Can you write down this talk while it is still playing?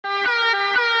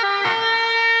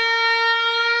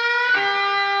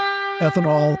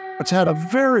ethanol, it's had a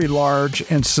very large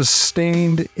and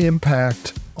sustained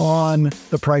impact on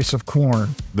the price of corn.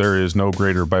 There is no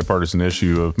greater bipartisan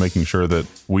issue of making sure that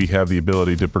we have the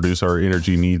ability to produce our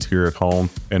energy needs here at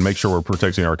home and make sure we're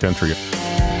protecting our country.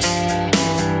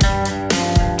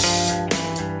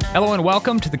 Hello and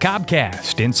welcome to the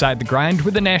Cobcast, Inside the Grind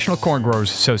with the National Corn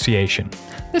Growers Association.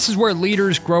 This is where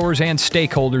leaders, growers, and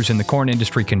stakeholders in the corn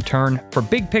industry can turn for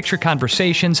big-picture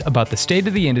conversations about the state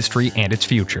of the industry and its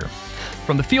future.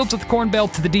 From the fields of the Corn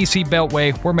Belt to the D.C.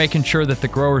 Beltway, we're making sure that the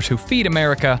growers who feed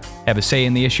America have a say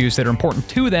in the issues that are important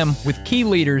to them with key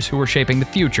leaders who are shaping the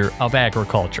future of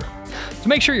agriculture. So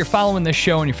make sure you're following this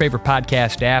show in your favorite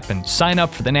podcast app and sign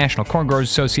up for the National Corn Growers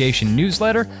Association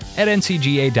newsletter at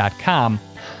ncga.com.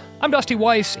 I'm Dusty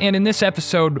Weiss, and in this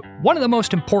episode, one of the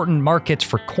most important markets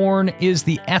for corn is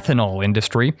the ethanol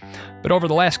industry. But over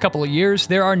the last couple of years,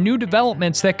 there are new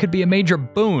developments that could be a major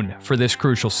boon for this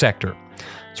crucial sector.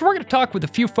 So we're going to talk with a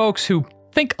few folks who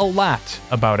think a lot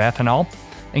about ethanol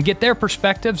and get their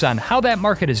perspectives on how that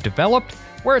market has developed,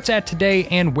 where it's at today,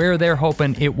 and where they're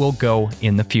hoping it will go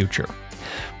in the future.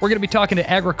 We're going to be talking to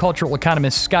agricultural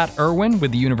economist Scott Irwin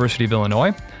with the University of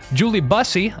Illinois, Julie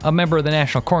Busse, a member of the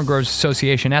National Corn Growers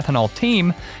Association ethanol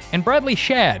team, and Bradley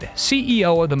Schad,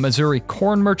 CEO of the Missouri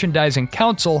Corn Merchandising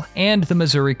Council and the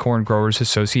Missouri Corn Growers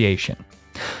Association.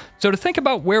 So to think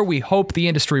about where we hope the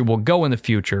industry will go in the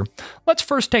future, let's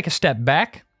first take a step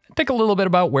back and think a little bit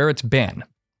about where it's been.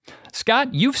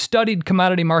 Scott, you've studied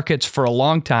commodity markets for a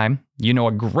long time. You know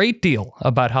a great deal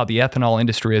about how the ethanol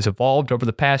industry has evolved over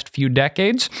the past few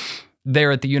decades.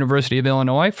 There at the University of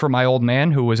Illinois, for my old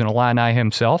man who was an Illini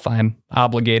himself, I'm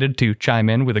obligated to chime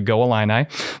in with a Go Illini.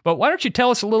 But why don't you tell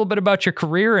us a little bit about your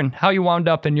career and how you wound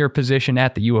up in your position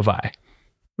at the U of I?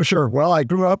 Well, sure. Well, I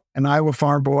grew up an Iowa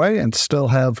farm boy and still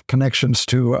have connections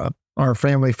to our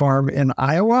family farm in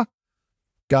Iowa.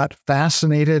 Got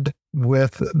fascinated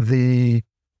with the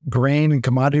grain and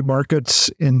commodity markets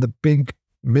in the big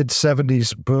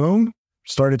mid-'70s boom.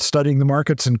 Started studying the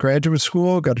markets in graduate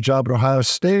school, got a job at Ohio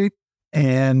State,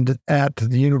 and at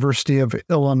the University of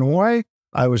Illinois.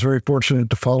 I was very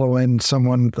fortunate to follow in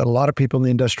someone that a lot of people in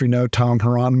the industry know, Tom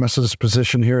Hieronymus's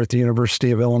position here at the University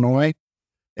of Illinois,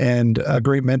 and a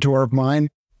great mentor of mine.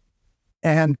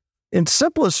 And in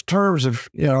simplest terms of,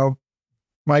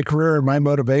 my career and my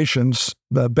motivations,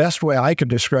 the best way I could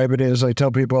describe it is I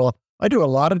tell people, I do a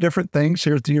lot of different things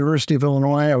here at the University of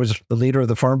Illinois. I was the leader of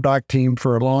the farm doc team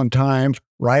for a long time,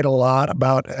 write a lot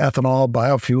about ethanol,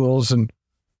 biofuels, and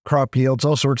crop yields,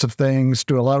 all sorts of things,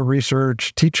 do a lot of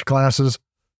research, teach classes.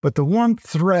 But the one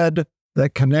thread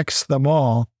that connects them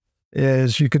all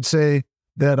is you could say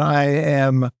that I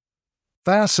am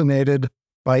fascinated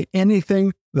by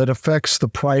anything that affects the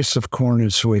price of corn and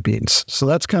soybeans. So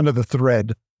that's kind of the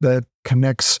thread that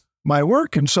connects my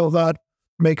work. And so that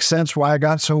makes sense why I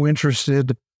got so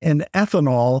interested in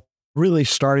ethanol, really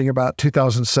starting about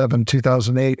 2007,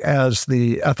 2008, as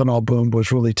the ethanol boom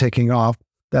was really taking off.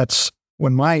 That's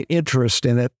when my interest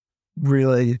in it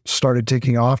really started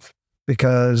taking off,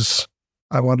 because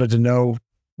I wanted to know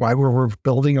why we were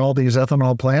building all these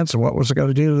ethanol plants and what was it going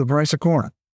to do to the price of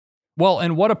corn. Well,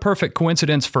 and what a perfect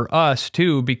coincidence for us,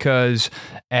 too, because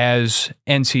as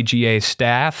NCGA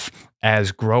staff,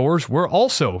 as growers, we're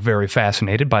also very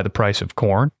fascinated by the price of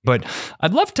corn. But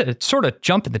I'd love to sort of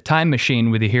jump in the time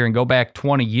machine with you here and go back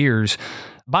 20 years.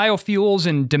 Biofuels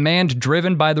and demand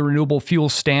driven by the renewable fuel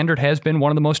standard has been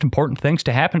one of the most important things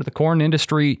to happen to the corn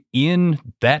industry in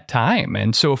that time.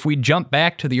 And so if we jump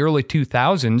back to the early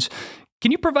 2000s,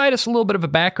 can you provide us a little bit of a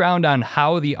background on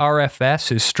how the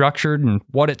RFS is structured and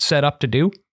what it's set up to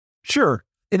do? Sure.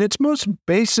 In its most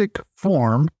basic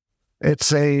form,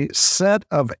 it's a set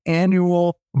of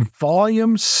annual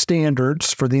volume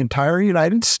standards for the entire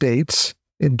United States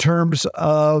in terms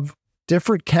of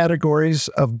different categories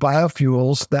of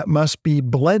biofuels that must be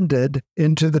blended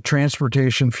into the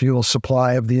transportation fuel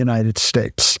supply of the United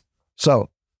States. So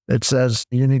it says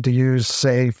you need to use,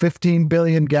 say, 15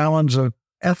 billion gallons of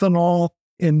ethanol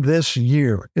in this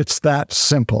year. It's that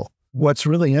simple. What's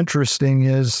really interesting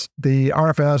is the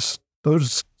RFS,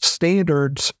 those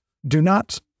standards do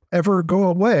not ever go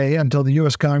away until the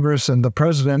U.S. Congress and the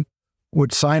president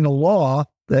would sign a law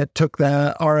that took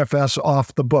the RFS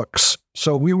off the books.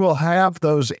 So we will have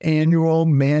those annual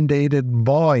mandated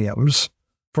volumes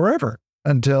forever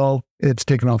until it's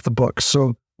taken off the books.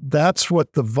 So that's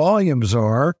what the volumes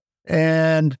are.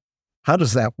 And how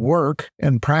does that work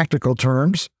in practical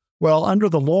terms? Well, under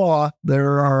the law,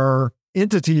 there are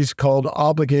entities called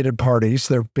obligated parties.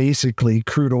 They're basically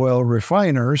crude oil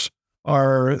refiners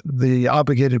are the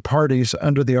obligated parties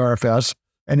under the RFS,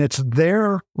 and it's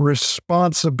their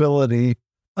responsibility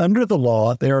under the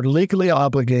law, they are legally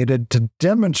obligated to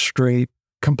demonstrate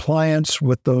compliance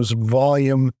with those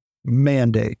volume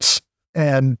mandates.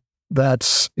 And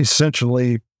that's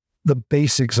essentially the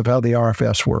basics of how the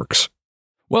RFS works.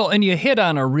 Well, and you hit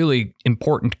on a really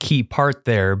important key part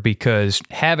there, because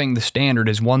having the standard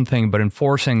is one thing, but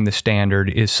enforcing the standard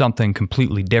is something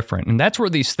completely different. And that's where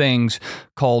these things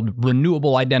called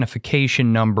renewable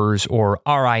identification numbers, or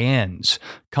RINs,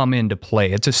 come into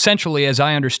play. It's essentially, as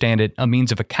I understand it, a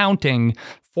means of accounting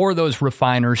for those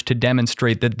refiners to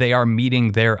demonstrate that they are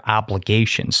meeting their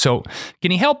obligations. So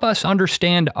can you help us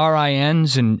understand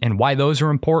RINs and why those are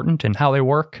important and how they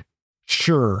work?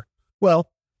 Sure. Well,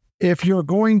 if you're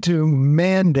going to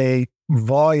mandate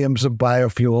volumes of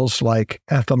biofuels like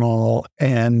ethanol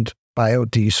and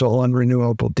biodiesel and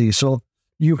renewable diesel,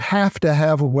 you have to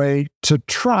have a way to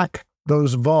track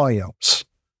those volumes.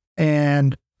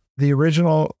 And the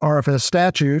original RFS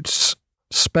statutes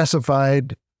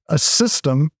specified a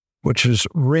system, which is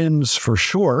RINs for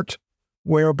short,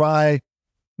 whereby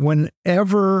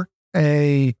whenever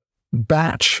a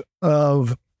batch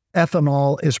of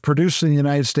ethanol is produced in the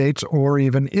United States or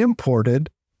even imported,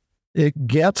 it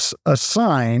gets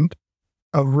assigned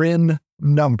a RIN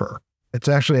number. It's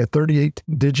actually a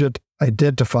 38-digit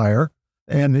identifier,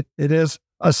 and it is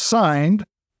assigned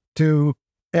to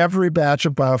every batch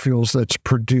of biofuels that's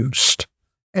produced.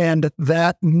 And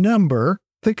that number,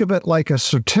 think of it like a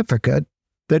certificate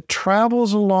that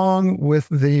travels along with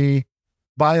the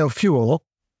biofuel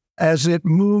as it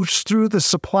moves through the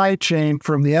supply chain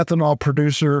from the ethanol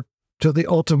producer to the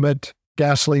ultimate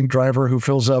gasoline driver who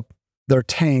fills up their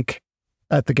tank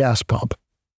at the gas pump.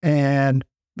 And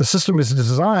the system is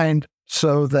designed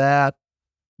so that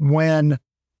when,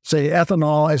 say,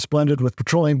 ethanol is blended with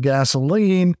petroleum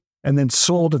gasoline and then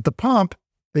sold at the pump,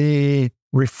 the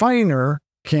refiner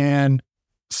can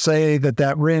say that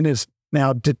that RIN is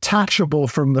now detachable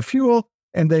from the fuel,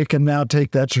 and they can now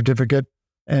take that certificate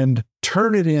and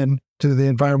turn it in to the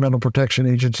Environmental Protection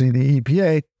Agency, the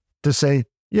EPA, to say,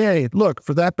 yay, look,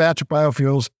 for that batch of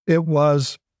biofuels, it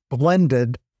was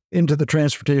blended into the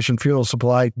transportation fuel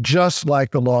supply just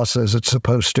like the law says it's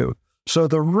supposed to. So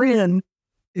the RIN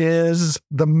is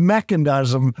the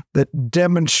mechanism that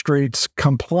demonstrates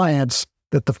compliance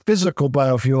that the physical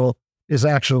biofuel is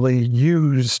actually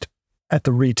used at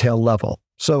the retail level.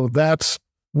 So that's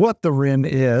what the RIN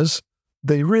is.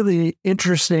 The really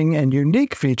interesting and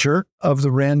unique feature of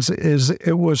the RINs is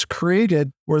it was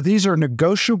created where these are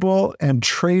negotiable and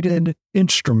traded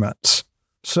instruments.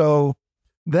 So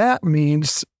that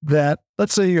means that,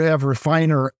 let's say you have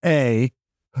refiner A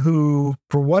who,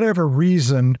 for whatever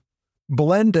reason,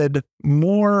 blended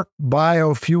more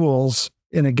biofuels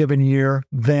in a given year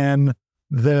than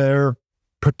their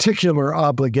particular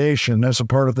obligation as a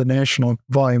part of the national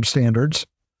volume standards.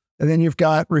 And then you've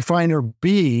got refiner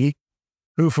B,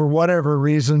 who for whatever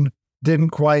reason didn't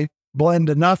quite blend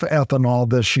enough ethanol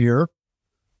this year.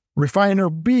 Refiner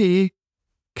B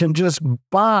can just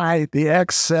buy the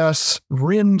excess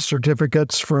RIN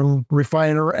certificates from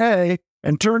refiner A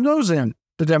and turn those in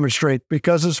to demonstrate,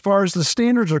 because as far as the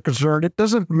standards are concerned, it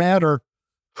doesn't matter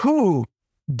who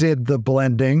did the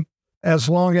blending, as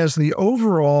long as the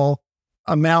overall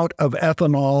amount of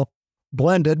ethanol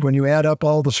blended, when you add up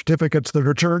all the certificates that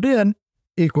are turned in,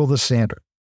 equal the standard.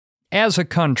 As a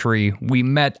country, we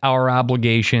met our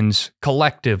obligations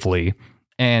collectively,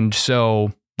 and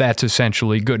so that's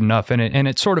essentially good enough. And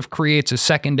it sort of creates a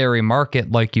secondary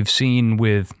market like you've seen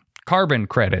with carbon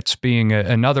credits being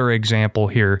another example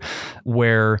here,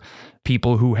 where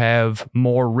people who have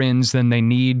more RINs than they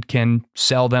need can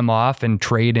sell them off and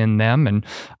trade in them. And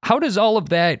how does all of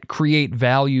that create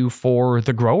value for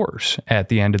the growers at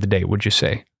the end of the day, would you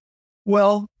say?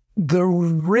 Well, the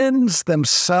RINs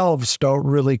themselves don't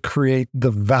really create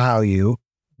the value.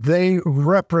 They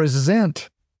represent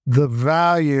the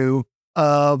value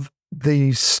of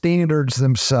the standards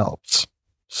themselves.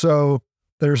 So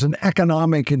there's an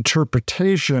economic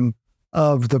interpretation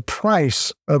of the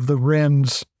price of the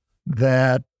RINs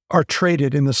that are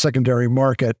traded in the secondary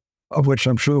market, of which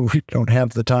I'm sure we don't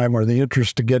have the time or the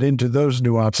interest to get into those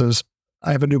nuances.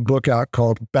 I have a new book out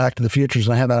called Back to the Futures,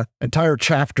 and I have an entire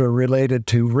chapter related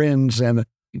to RINs. And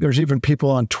there's even people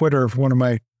on Twitter. One of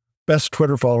my best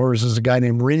Twitter followers is a guy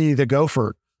named Rinny the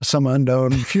Gopher, some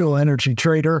unknown fuel energy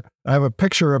trader. I have a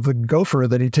picture of the gopher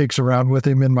that he takes around with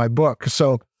him in my book.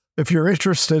 So if you're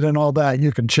interested in all that,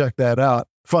 you can check that out.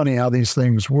 Funny how these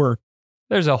things work.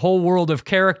 There's a whole world of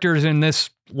characters in this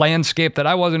landscape that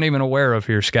I wasn't even aware of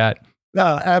here, Scott.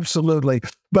 Absolutely.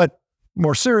 But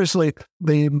more seriously,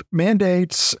 the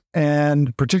mandates,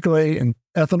 and particularly in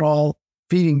ethanol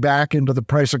feeding back into the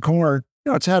price of corn,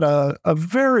 it's had a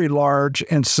very large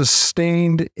and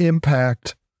sustained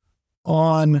impact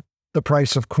on the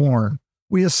price of corn.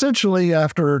 We essentially,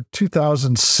 after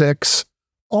 2006,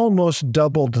 almost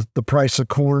doubled the price of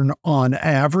corn on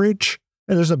average.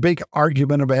 And there's a big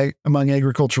argument among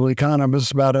agricultural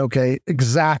economists about, okay,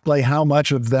 exactly how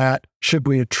much of that should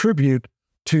we attribute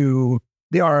to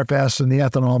the RFS and the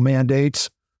ethanol mandates.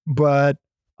 But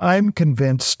I'm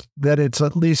convinced that it's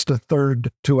at least a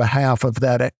third to a half of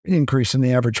that increase in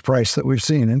the average price that we've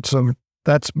seen. And so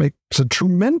that makes a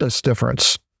tremendous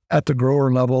difference at the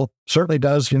grower level. Certainly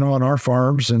does, on our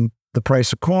farms and the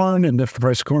price of corn. And if the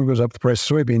price of corn goes up, the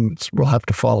price of soybeans will have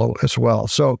to follow as well.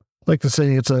 So I'd like to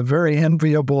say it's a very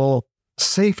enviable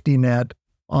safety net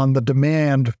on the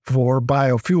demand for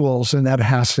biofuels, and that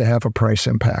has to have a price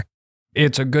impact.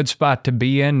 It's a good spot to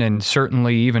be in, and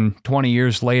certainly even 20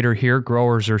 years later here,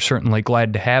 growers are certainly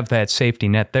glad to have that safety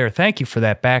net there. Thank you for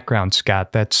that background,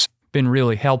 Scott. That's been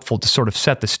really helpful to sort of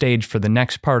set the stage for the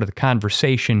next part of the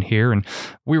conversation here. And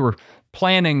we were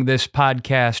planning this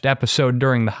podcast episode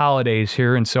during the holidays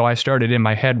here, and so I started in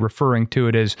my head referring to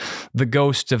it as the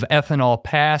ghosts of ethanol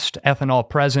past, ethanol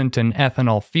present, and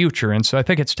ethanol future. And so I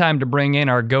think it's time to bring in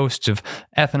our ghosts of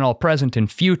ethanol present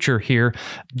and future here.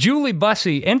 Julie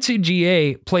Busse,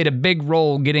 NCGA played a big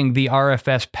role getting the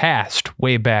RFS passed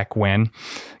way back when.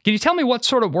 Can you tell me what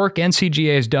sort of work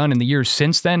NCGA has done in the years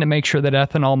since then to make sure that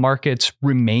ethanol markets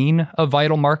remain a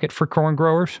vital market for corn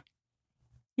growers?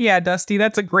 Yeah, Dusty,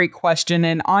 that's a great question.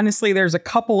 And honestly, there's a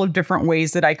couple of different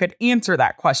ways that I could answer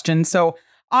that question. So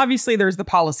obviously, there's the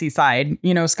policy side.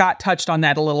 Scott touched on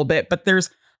that a little bit, but there's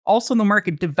also the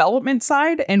market development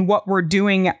side and what we're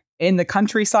doing in the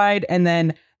countryside, and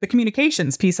then the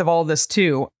communications piece of all of this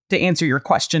too, to answer your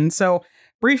question. So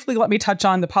briefly, let me touch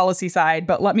on the policy side,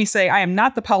 but let me say I am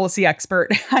not the policy expert.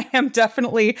 I am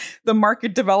definitely the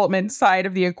market development side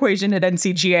of the equation at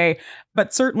NCGA,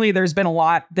 but certainly there's been a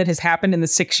lot that has happened in the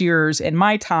 6 years in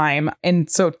my time. And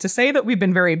so to say that we've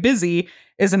been very busy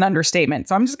is an understatement.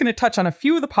 So I'm just going to touch on a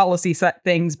few of the policy set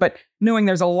things, but knowing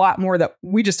there's a lot more that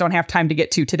we just don't have time to get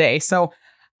to today. So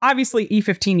obviously,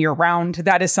 E15 year round,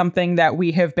 that is something that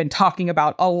we have been talking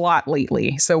about a lot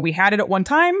lately. So we had it at one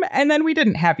time, and then we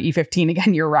didn't have E15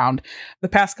 again year round. The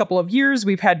past couple of years,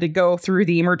 we've had to go through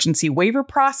the emergency waiver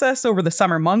process over the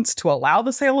summer months to allow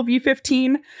the sale of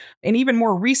E15. And even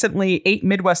more recently, 8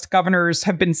 Midwest governors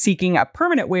have been seeking a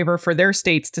permanent waiver for their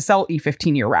states to sell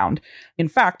E15 year round. In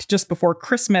fact, just before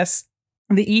Christmas,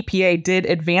 the EPA did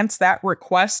advance that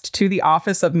request to the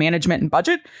Office of Management and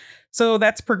Budget. So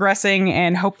that's progressing,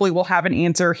 and hopefully we'll have an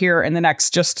answer here in the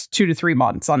next just 2 to 3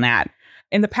 months on that.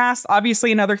 In the past,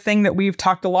 obviously, another thing that we've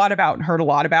talked a lot about and heard a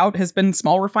lot about has been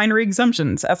small refinery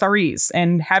exemptions, SREs,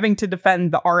 and having to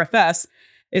defend the RFS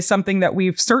is something that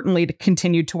we've certainly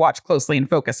continued to watch closely and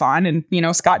focus on. And,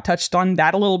 Scott touched on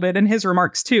that a little bit in his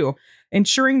remarks too.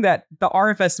 Ensuring that the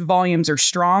RFS volumes are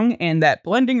strong and that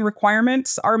blending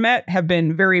requirements are met have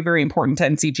been very, very important to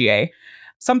NCGA.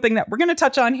 Something that we're going to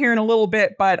touch on here in a little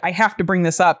bit, but I have to bring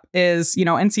this up is,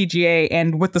 NCGA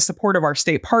and with the support of our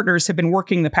state partners have been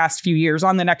working the past few years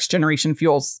on the Next Generation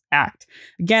Fuels Act.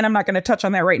 Again, I'm not going to touch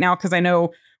on that right now because I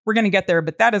know we're going to get there,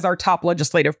 but that is our top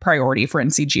legislative priority for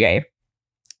NCGA.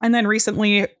 And then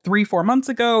recently, 3-4 months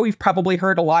ago, we've probably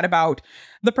heard a lot about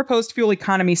the proposed fuel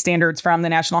economy standards from the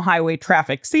National Highway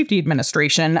Traffic Safety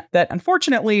Administration that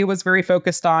unfortunately was very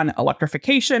focused on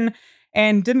electrification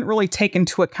and didn't really take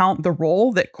into account the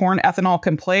role that corn ethanol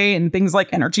can play in things like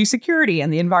energy security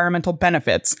and the environmental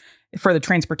benefits for the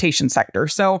transportation sector.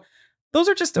 So those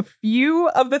are just a few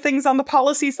of the things on the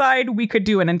policy side. We could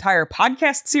do an entire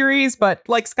podcast series, but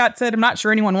like Scott said, I'm not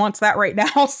sure anyone wants that right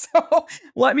now. So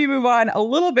let me move on a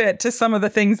little bit to some of the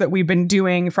things that we've been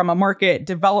doing from a market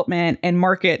development and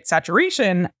market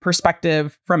saturation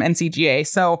perspective from NCGA.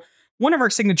 So one of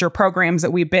our signature programs that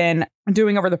we've been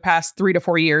doing over the past 3 to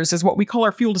 4 years is what we call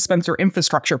our Fuel Dispenser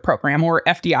Infrastructure Program, or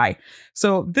FDI.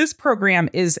 So this program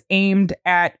is aimed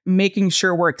at making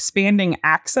sure we're expanding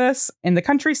access in the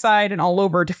countryside and all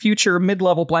over to future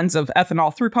mid-level blends of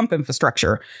ethanol through pump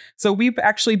infrastructure. So we've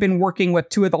actually been working with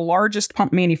 2 of the largest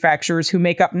pump manufacturers who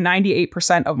make up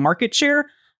 98% of market share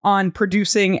on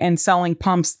producing and selling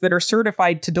pumps that are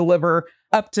certified to deliver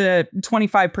up to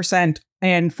 25%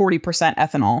 and 40%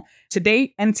 ethanol. To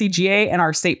date, NCGA and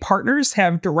our state partners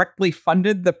have directly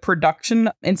funded the production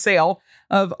and sale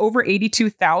of over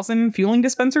 82,000 fueling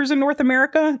dispensers in North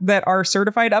America that are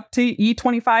certified up to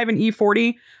E25 and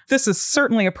E40. This is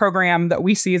certainly a program that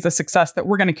we see as a success that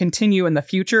we're going to continue in the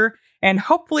future. And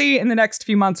hopefully in the next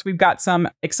few months, we've got some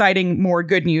exciting, more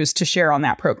good news to share on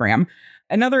that program.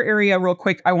 Another area real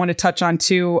quick I want to touch on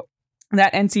too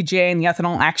that NCGA and the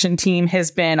Ethanol Action Team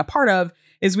has been a part of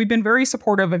is we've been very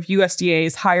supportive of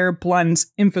USDA's Higher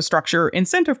Blends Infrastructure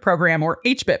Incentive Program, or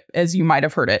HBIP, as you might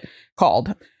have heard it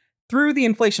called. Through the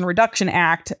Inflation Reduction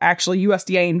Act, actually,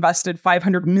 USDA invested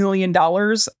 $500 million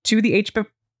to the HBIP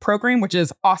program, which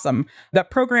is awesome. That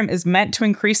program is meant to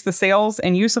increase the sales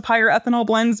and use of higher ethanol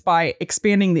blends by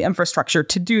expanding the infrastructure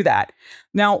to do that.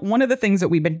 Now, one of the things that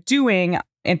we've been doing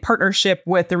in partnership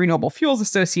with the Renewable Fuels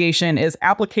Association is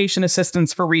application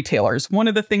assistance for retailers. One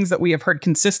of the things that we have heard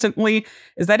consistently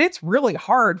is that it's really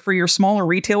hard for your smaller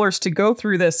retailers to go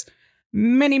through this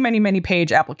many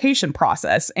page application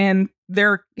process. And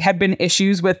there have been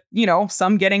issues with,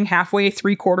 some getting halfway,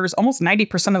 3/4, almost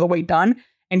 90% of the way done,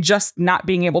 and just not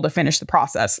being able to finish the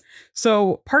process.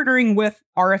 So partnering with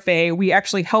RFA, we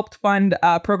actually helped fund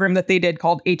a program that they did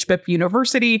called HBIP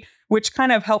University, which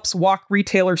kind of helps walk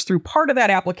retailers through part of that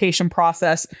application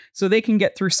process so they can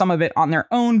get through some of it on their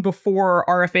own before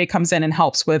RFA comes in and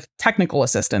helps with technical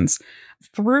assistance.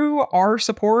 Through our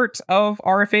support of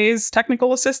RFA's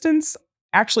technical assistance,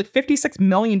 actually $56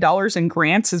 million in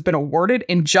grants has been awarded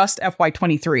in just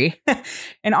FY23.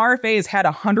 And RFA has had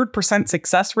a 100%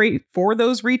 success rate for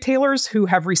those retailers who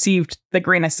have received the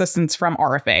grant assistance from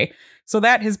RFA. So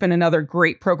that has been another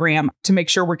great program to make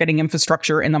sure we're getting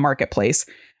infrastructure in the marketplace.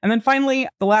 And then finally,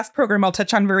 the last program I'll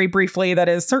touch on very briefly that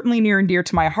is certainly near and dear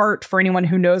to my heart. For anyone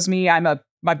who knows me,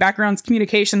 my background's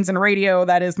communications and radio.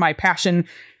 That is my passion.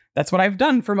 That's what I've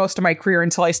done for most of my career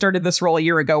until I started this role a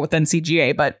year ago with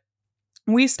NCGA. But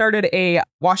we started a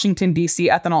Washington, D.C.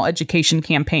 ethanol education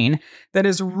campaign that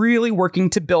is really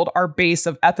working to build our base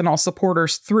of ethanol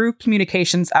supporters through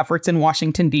communications efforts in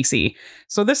Washington, D.C.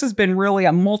 So this has been really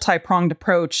a multi-pronged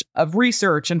approach of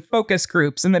research and focus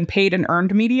groups and then paid and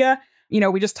earned media.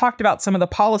 We just talked about some of the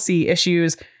policy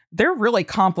issues. They're really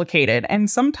complicated. And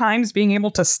sometimes being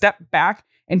able to step back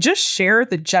and just share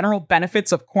the general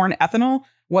benefits of corn ethanol,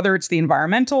 whether it's the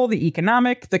environmental, the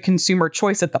economic, the consumer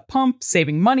choice at the pump,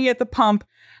 saving money at the pump,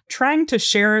 trying to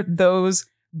share those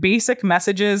basic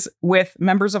messages with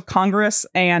members of Congress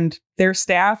and their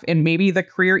staff and maybe the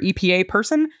career EPA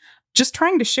person, just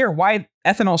trying to share why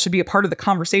ethanol should be a part of the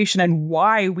conversation and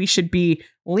why we should be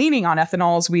leaning on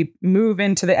ethanol as we move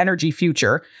into the energy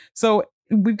future. So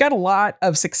we've got a lot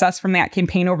of success from that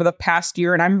campaign over the past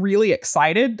year, and I'm really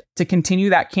excited to continue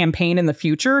that campaign in the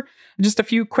future. Just a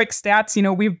few quick stats.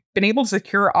 We've been able to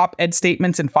secure op-ed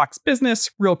statements in Fox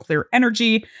Business, Real Clear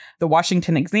Energy, the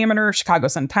Washington Examiner, Chicago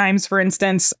Sun-Times, for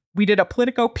instance. We did a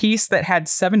Politico piece that had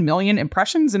 7 million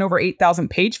impressions and over 8,000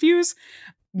 page views.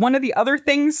 One of the other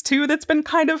things, too, that's been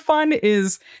kind of fun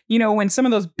is, when some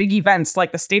of those big events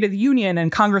like the State of the Union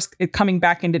and Congress coming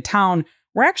back into town,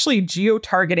 we're actually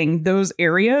geo-targeting those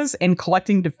areas and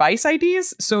collecting device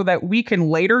IDs so that we can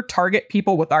later target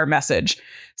people with our message.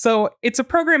 So it's a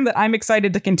program that I'm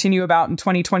excited to continue about in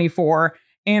 2024.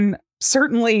 And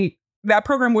certainly that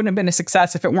program wouldn't have been a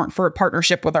success if it weren't for a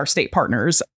partnership with our state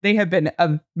partners. They have been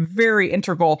a very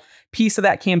integral piece of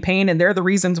that campaign. And they're the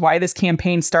reasons why this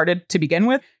campaign started to begin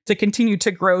with, to continue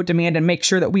to grow demand and make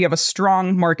sure that we have a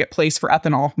strong marketplace for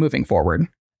ethanol moving forward.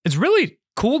 It's really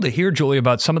cool to hear, Julie,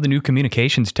 about some of the new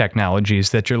communications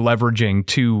technologies that you're leveraging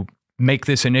to make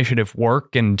this initiative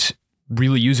work and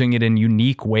really using it in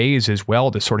unique ways as well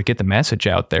to sort of get the message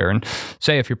out there. And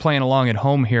say, if you're playing along at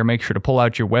home here, make sure to pull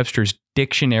out your Webster's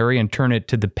dictionary and turn it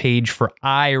to the page for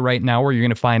I right now, where you're going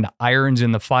to find irons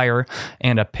in the fire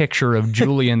and a picture of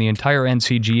Julie and the entire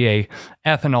NCGA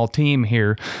ethanol team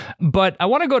here. But I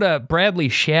want to go to Bradley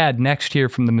Schad next here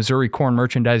from the Missouri Corn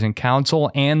Merchandising Council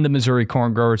and the Missouri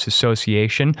Corn Growers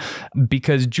Association,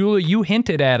 because Julie, you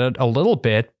hinted at it a little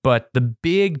bit, but the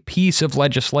big piece of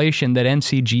legislation that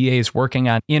NCGA is working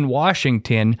on in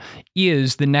Washington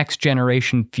is the Next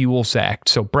Generation Fuels Act.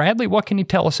 So Bradley, what can you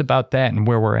tell us about that and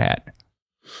where we're at?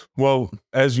 Well,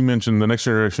 as you mentioned, the Next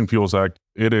Generation Fuels Act,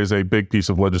 it is a big piece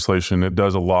of legislation. It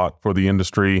does a lot for the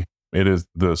industry. It is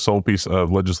the sole piece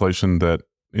of legislation that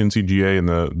NCGA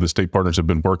and the state partners have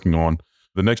been working on.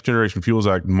 The Next Generation Fuels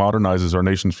Act modernizes our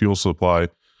nation's fuel supply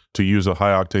to use a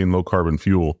high-octane, low-carbon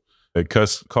fuel. It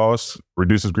cuts costs,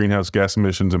 reduces greenhouse gas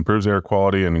emissions, improves air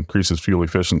quality, and increases fuel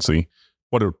efficiency.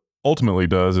 What it ultimately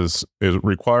does is it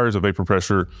requires a vapor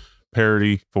pressure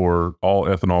parity for all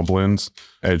ethanol blends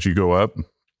as you go up.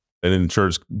 It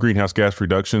ensures greenhouse gas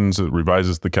reductions. It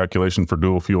revises the calculation for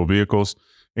dual fuel vehicles,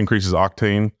 increases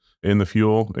octane in the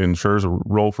fuel, ensures a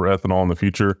role for ethanol in the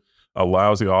future,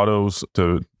 allows the autos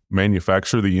to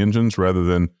manufacture the engines rather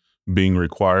than being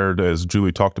required, as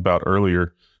Julie talked about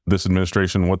earlier, this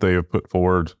administration, what they have put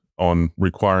forward on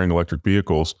requiring electric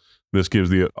vehicles. This gives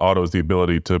the autos the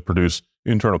ability to produce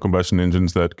internal combustion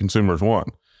engines that consumers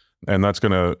want. And that's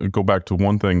going to go back to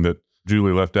one thing that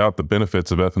Julie left out, the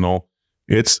benefits of ethanol.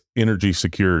 It's energy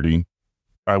security.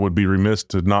 I would be remiss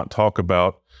to not talk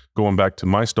about going back to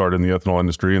my start in the ethanol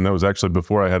industry. And that was actually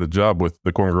before I had a job with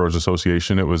the Corn Growers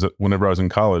Association. It was whenever I was in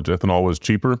college. Ethanol was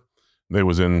cheaper. It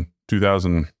was in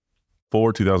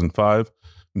 2004, 2005.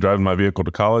 Driving my vehicle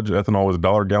to college, ethanol was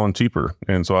 $1 a gallon cheaper.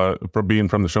 And so from being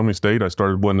from the Show Me State, I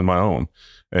started blending my own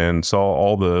and saw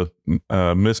all the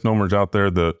misnomers out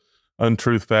there, the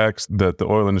untruth facts that the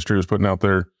oil industry was putting out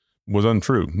there was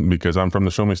untrue. Because I'm from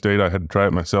the Show Me State, I had to try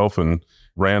it myself and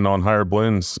ran on higher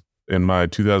blends in my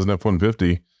 2000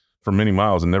 F-150 for many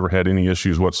miles and never had any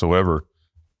issues whatsoever.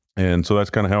 And so that's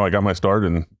kind of how I got my start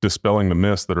in dispelling the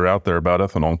myths that are out there about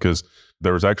ethanol, because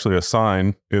there was actually a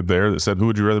sign there that said, who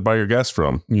would you rather buy your gas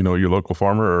from? You know, your local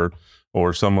farmer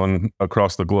or someone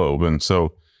across the globe. And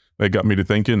so they got me to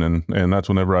thinking, and that's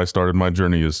whenever I started my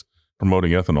journey is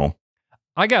promoting ethanol.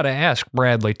 I got to ask,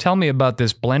 Bradley, tell me about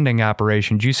this blending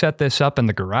operation. Did you set this up in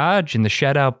the garage, in the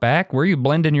shed out back? Where are you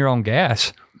blending your own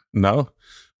gas? No,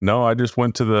 I just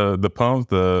went to the pump.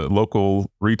 The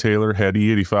local retailer had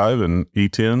E85 and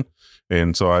E10.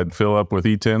 And so I'd fill up with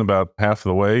E10 about half of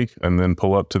the way and then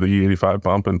pull up to the E85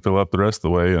 pump and fill up the rest of the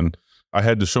way. And I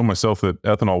had to show myself that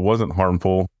ethanol wasn't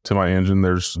harmful to my engine.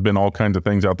 There's been all kinds of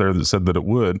things out there that said that it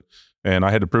would. And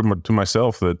I had to prove to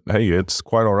myself that, hey, it's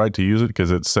quite all right to use it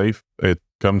because it's safe. It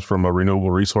comes from a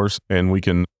renewable resource and we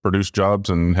can produce jobs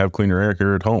and have cleaner air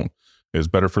here at home. It's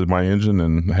better for my engine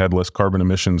and had less carbon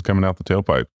emissions coming out the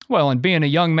tailpipe. Well, and being a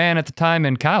young man at the time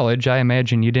in college, I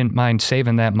imagine you didn't mind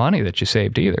saving that money that you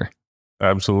saved either.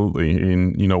 Absolutely.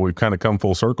 And, you know, we've kind of come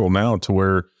full circle now to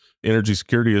where energy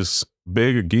security is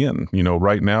big again. You know,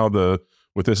 right now,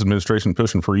 with this administration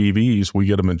pushing for EVs, we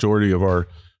get a majority of our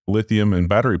lithium and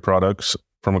battery products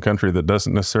from a country that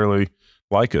doesn't necessarily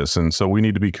like us. And so we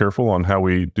need to be careful on how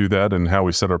we do that and how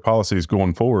we set our policies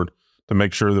going forward to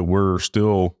make sure that we're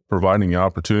still providing the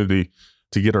opportunity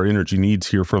to get our energy needs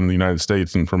here from the United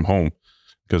States and from home,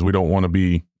 because we don't want to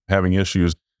be having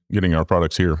issues getting our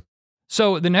products here.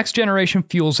 So the Next Generation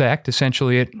Fuels Act,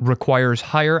 essentially it requires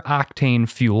higher octane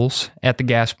fuels at the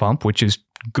gas pump, which is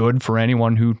good for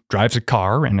anyone who drives a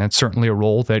car, and it's certainly a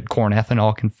role that corn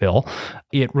ethanol can fill.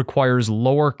 It requires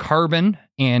lower carbon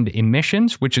and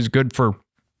emissions, which is good for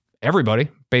everybody,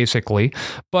 basically.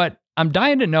 But I'm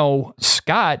dying to know,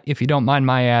 Scott, if you don't mind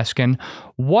my asking,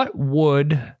 what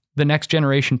would the Next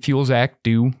Generation Fuels Act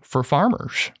do for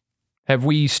farmers? Have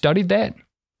we studied that?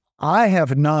 I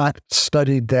have not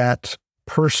studied that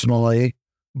personally,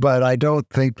 but I don't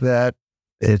think that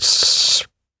it's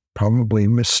probably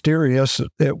mysterious.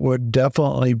 It would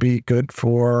definitely be good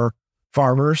for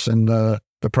farmers and the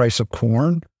price of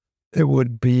corn. It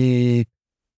would be,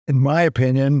 in my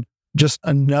opinion, just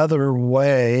another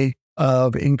way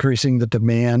of increasing the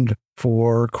demand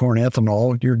for corn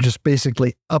ethanol. You're just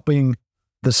basically upping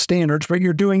the standards, but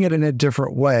you're doing it in a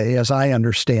different way. As I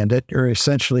understand it, you're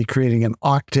essentially creating an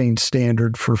octane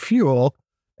standard for fuel.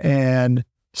 And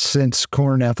since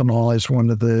corn ethanol is one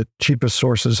of the cheapest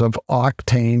sources of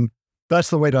octane, that's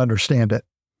the way to understand it.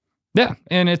 Yeah,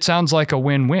 and it sounds like a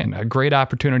win-win, a great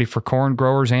opportunity for corn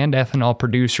growers and ethanol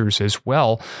producers as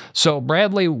well. So,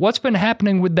 Bradley, what's been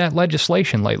happening with that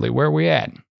legislation lately? Where are we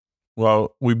at?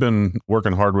 Well, we've been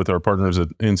working hard with our partners at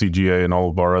NCGA and all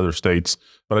of our other states,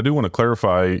 but I do want to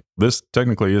clarify, this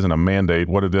technically isn't a mandate.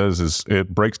 What it does is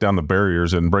it breaks down the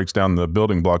barriers and breaks down the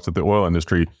building blocks that the oil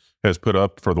industry has put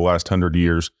up for the last 100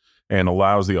 years and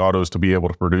allows the autos to be able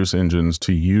to produce engines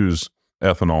to use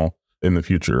ethanol in the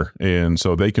future. And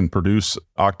so they can produce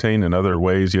octane in other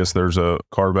ways. Yes, there's a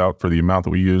carve out for the amount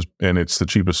that we use, and it's the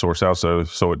cheapest source out.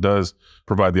 So it does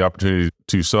provide the opportunity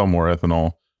to sell more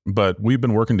ethanol. But we've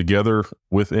been working together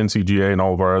with NCGA and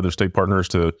all of our other state partners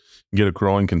to get a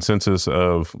growing consensus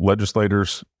of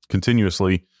legislators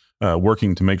continuously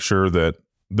working to make sure that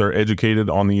they're educated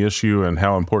on the issue and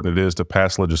how important it is to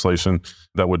pass legislation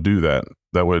that would do that,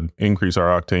 that would increase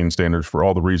our octane standards for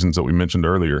all the reasons that we mentioned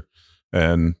earlier.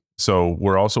 And so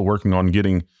we're also working on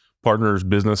getting partners,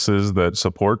 businesses that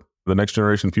support the Next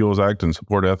Generation Fuels Act and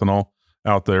support ethanol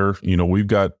out there. You know, we've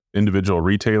got individual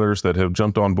retailers that have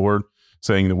jumped on board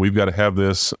saying that we've got to have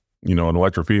this. You know, an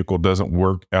electric vehicle doesn't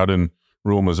work out in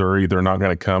rural Missouri. They're not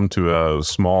going to come to a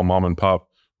small mom and pop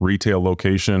retail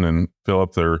location and fill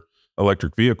up their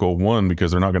electric vehicle. One,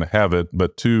 because they're not going to have it,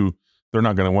 but two, they're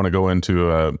not going to want to go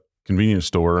into a convenience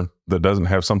store that doesn't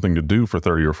have something to do for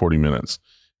 30 or 40 minutes.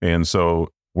 And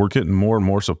so we're getting more and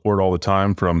more support all the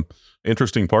time from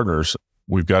interesting partners.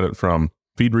 We've got it from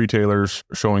feed retailers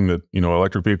showing that, you know,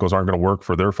 electric vehicles aren't going to work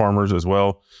for their farmers as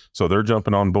well. So they're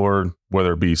jumping on board,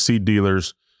 whether it be seed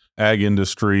dealers, ag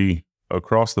industry,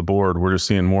 across the board, we're just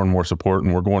seeing more and more support,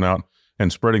 and we're going out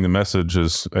and spreading the message,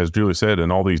 as Julie said,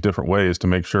 in all these different ways to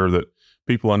make sure that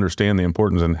people understand the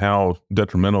importance and how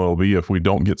detrimental it'll be if we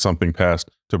don't get something passed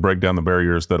to break down the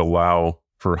barriers that allow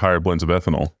for higher blends of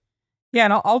ethanol. Yeah,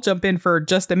 and I'll jump in for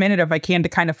just a minute if I can to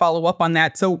kind of follow up on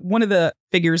that. So one of the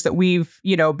figures that we've,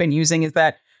 been using is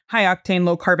that high octane,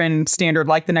 low carbon standard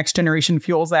like the Next Generation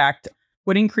Fuels Act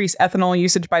would increase ethanol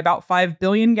usage by about 5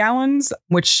 billion gallons,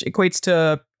 which equates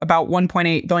to about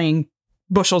 1.8 billion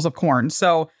bushels of corn.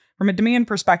 So from a demand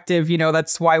perspective,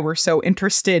 that's why we're so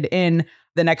interested in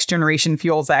the Next Generation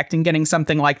Fuels Act and getting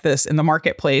something like this in the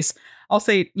marketplace. I'll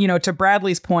say, to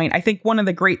Bradley's point, I think one of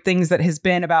the great things that has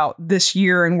been about this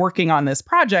year and working on this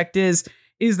project is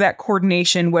that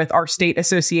coordination with our state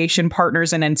association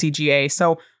partners and NCGA.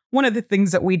 So one of the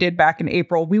things that we did back in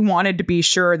April, we wanted to be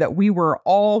sure that we were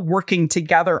all working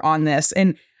together on this.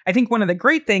 And I think one of the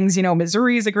great things,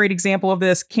 Missouri is a great example of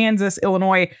this, Kansas,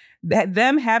 Illinois, that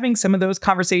them having some of those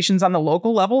conversations on the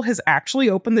local level has actually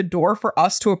opened the door for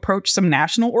us to approach some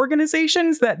national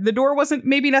organizations that the door wasn't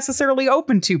maybe necessarily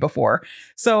open to before.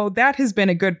 So that has been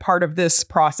a good part of this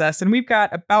process. And we've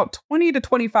got about 20 to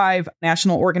 25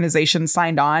 national organizations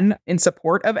signed on in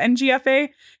support of NGFA.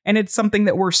 And it's something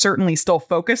that we're certainly still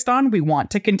focused on. We want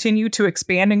to continue to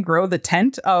expand and grow the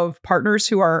tent of partners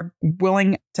who are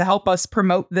willing to help us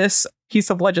promote this piece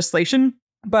of legislation.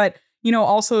 But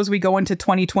also as we go into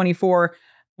 2024,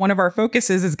 one of our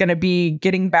focuses is going to be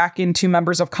getting back into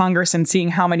members of Congress and seeing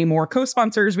how many more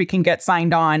co-sponsors we can get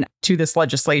signed on to this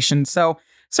legislation. So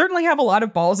certainly have a lot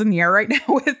of balls in the air right now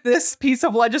with this piece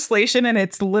of legislation. And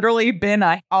it's literally been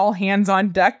a all hands on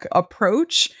deck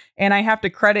approach. And I have to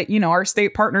credit, our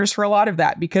state partners for a lot of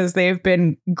that because they've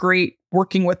been great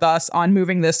working with us on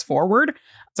moving this forward.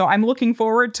 So I'm looking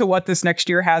forward to what this next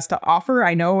year has to offer.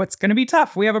 I know it's going to be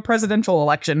tough. We have a presidential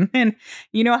election and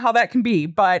you know how that can be.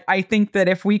 But I think that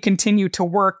if we continue to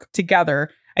work together,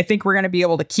 I think we're going to be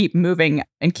able to keep moving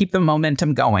and keep the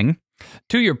momentum going.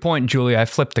 To your point, Julie, I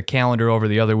flipped the calendar over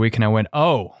the other week and I went,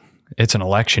 oh, it's an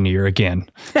election year again.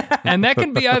 And that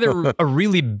can be either a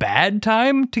really bad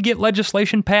time to get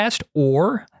legislation passed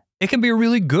or it can be a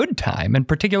really good time, and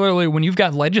particularly when you've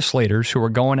got legislators who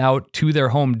are going out to their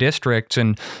home districts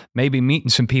and maybe meeting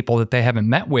some people that they haven't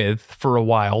met with for a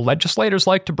while. Legislators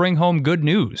like to bring home good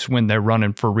news when they're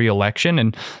running for re-election,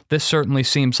 and this certainly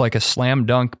seems like a slam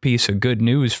dunk piece of good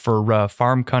news for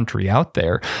farm country out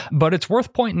there. But it's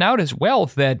worth pointing out as well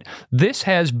that this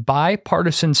has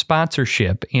bipartisan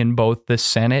sponsorship in both the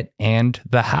Senate and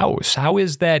the House. How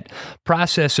is that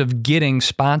process of getting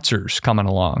sponsors coming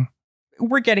along?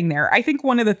 We're getting there. I think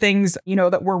one of the things,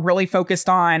 that we're really focused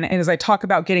on, and as I talk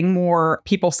about getting more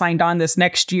people signed on this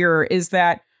next year, is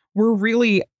that we're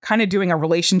really kind of doing a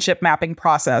relationship mapping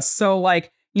process. So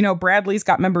Bradley's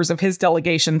got members of his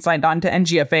delegation signed on to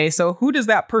NGFA. So who does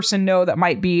that person know that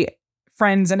might be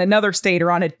friends in another state or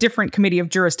on a different committee of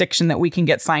jurisdiction that we can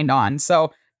get signed on?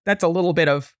 So that's a little bit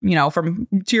of, from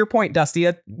to your point, Dusty,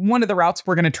 one of the routes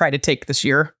we're going to try to take this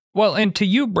year. Well, and to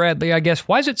you, Bradley, I guess,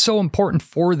 why is it so important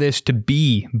for this to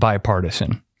be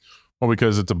bipartisan? Well,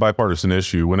 because it's a bipartisan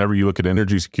issue. Whenever you look at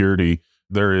energy security,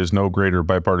 there is no greater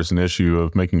bipartisan issue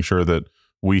of making sure that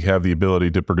we have the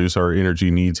ability to produce our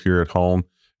energy needs here at home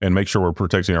and make sure we're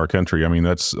protecting our country. I mean,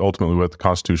 that's ultimately what the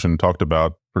Constitution talked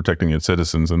about, protecting its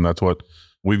citizens. And that's what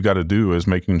we've got to do, is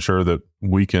making sure that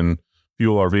we can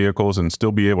fuel our vehicles and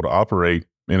still be able to operate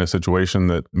in a situation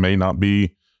that may not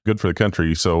be good for the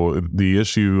country. So the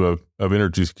issue of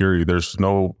energy security, there's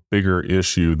no bigger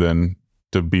issue than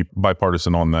to be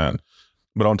bipartisan on that.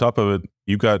 But on top of it,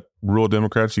 you've got rural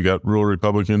Democrats, you got rural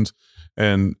Republicans,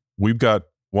 and we've got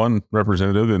one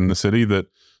representative in the city that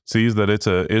sees that it's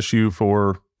an issue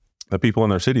for the people in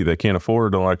their city that can't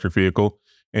afford an electric vehicle,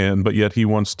 but yet he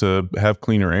wants to have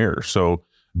cleaner air. So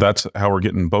that's how we're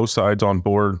getting both sides on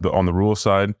board. On the rural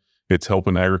side, it's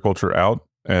helping agriculture out,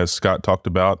 as Scott talked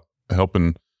about,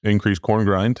 helping increase corn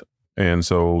grind. And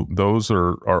so those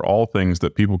are all things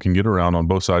that people can get around on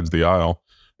both sides of the aisle.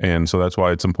 And so that's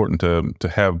why it's important to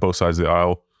have both sides of the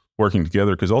aisle working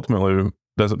together, because ultimately it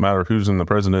doesn't matter who's in the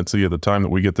presidency at the time that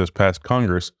we get this past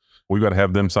Congress, we've got to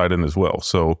have them side in as well.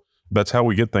 So that's how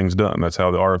we get things done. That's how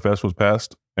the RFS was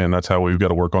passed. And that's how we've got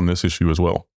to work on this issue as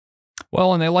well.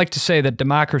 Well, and they like to say that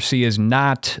democracy is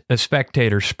not a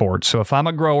spectator sport. So if I'm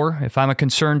a grower, if I'm a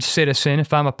concerned citizen,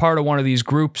 if I'm a part of one of these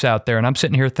groups out there and I'm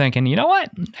sitting here thinking, you know what,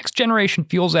 Next Generation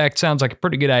Fuels Act sounds like a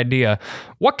pretty good idea.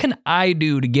 What can I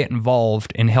do to get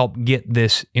involved and help get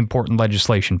this important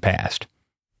legislation passed?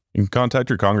 You can contact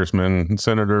your congressmen and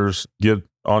senators, get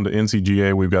onto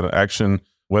NCGA. We've got an action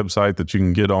website that you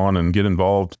can get on and get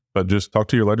involved, but just talk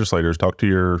to your legislators, talk to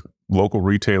your local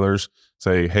retailers,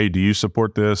 say, hey, do you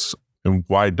support this? And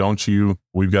why don't you?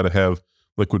 We've got to have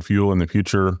liquid fuel in the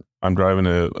future. I'm driving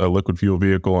a liquid fuel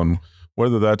vehicle, and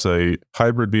whether that's a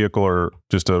hybrid vehicle or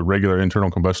just a regular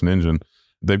internal combustion engine,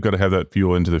 they've got to have that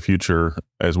fuel into the future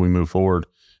as we move forward.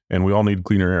 And we all need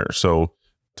cleaner air. So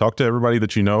talk to everybody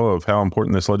that you know of how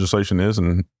important this legislation is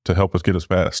and to help us get us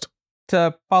passed.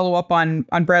 To follow up on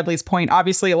Bradley's point,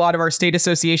 obviously a lot of our state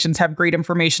associations have great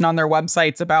information on their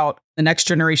websites about the Next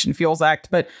Generation Fuels Act,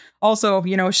 but also,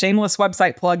 shameless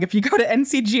website plug. If you go to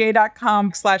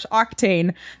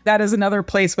ncga.com/octane, that is another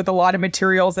place with a lot of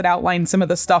materials that outline some of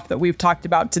the stuff that we've talked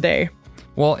about today.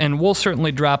 Well, and we'll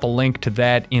certainly drop a link to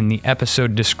that in the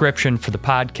episode description for the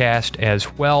podcast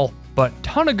as well. But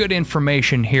ton of good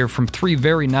information here from three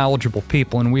very knowledgeable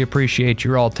people, and we appreciate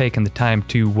you all taking the time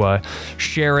to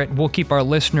share it. We'll keep our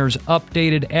listeners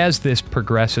updated as this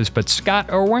progresses. But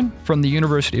Scott Irwin from the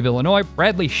University of Illinois,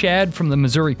 Bradley Schad from the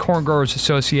Missouri Corn Growers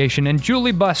Association, and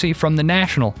Julie Busse from the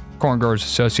National Corn Growers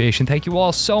Association, thank you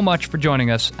all so much for joining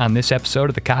us on this episode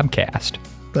of the Cobcast.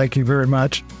 Thank you very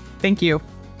much. Thank you.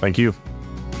 Thank you.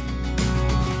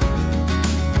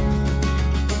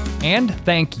 And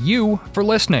thank you for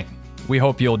listening. We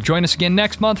hope you'll join us again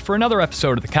next month for another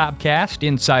episode of the Cobcast,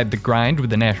 Inside the Grind with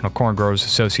the National Corn Growers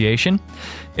Association.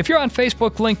 If you're on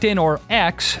Facebook, LinkedIn, or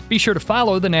X, be sure to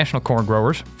follow the National Corn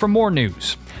Growers for more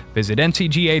news. Visit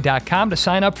ncga.com to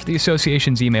sign up for the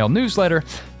association's email newsletter,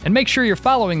 and make sure you're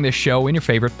following this show in your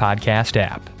favorite podcast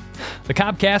app. The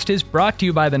Cobcast is brought to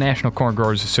you by the National Corn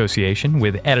Growers Association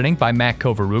with editing by Matt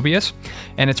Covarrubias,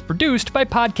 and it's produced by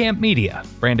PodCamp Media.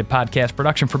 Branded podcast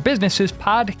production for businesses,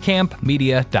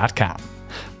 podcampmedia.com.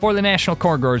 For the National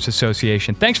Corn Growers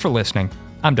Association, thanks for listening.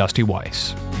 I'm Dusty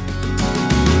Weiss.